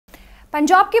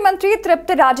पंजाब के मंत्री तृप्त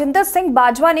राजेंद्र सिंह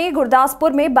बाजवा ने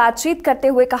गुरदासपुर में बातचीत करते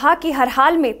हुए कहा कि हर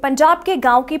हाल में पंजाब के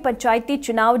गांव की पंचायती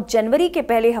चुनाव जनवरी के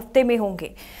पहले हफ्ते में होंगे।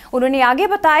 उन्होंने आगे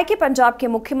बताया कि पंजाब के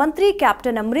मुख्यमंत्री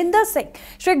कैप्टन अमरिंदर सिंह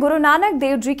श्री गुरु नानक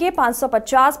देव जी के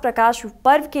 550 प्रकाश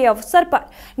पर्व के अवसर पर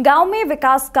गांव में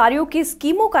विकास कार्यों की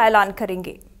स्कीमों का ऐलान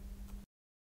करेंगे।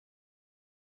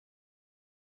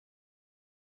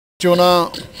 चोणां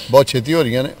बहुत छेती हो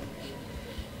रही ने।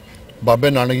 बाबे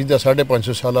नानक जी का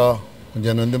 550 साला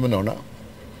जन्मदिन मनाना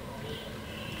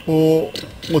वो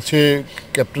उत्थे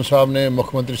कैप्टन साहब ने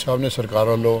मुख्यमंत्री साहब ने सरकार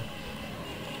वालों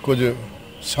कुछ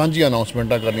सांझी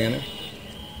अनाउंसमेंटा करनिया ने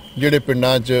जिहड़े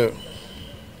पिंडां च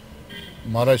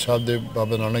महाराज साहब दे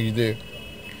बाबा नानक जी दे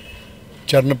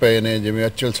चरण पे ने, जिवें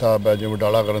अचल साहब है, जिवें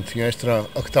डाला ग्रंथियां, इस तरह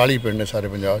 41 पिंड ने सारे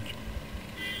पंजाब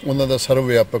च। उन्हां दा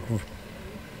सर्वव्यापक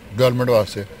गवर्नमेंट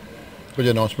वास्ते कुछ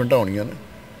अनाउंसमेंटा होणियां ने।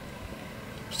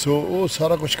 सो वो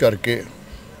सारा कुछ करके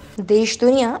देश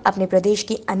दुनिया अपने प्रदेश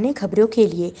की अन्य खबरों के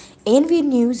लिए एनवी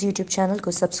न्यूज़ यूट्यूब चैनल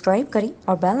को सब्सक्राइब करें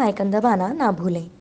और बेल आइकन दबाना ना भूलें।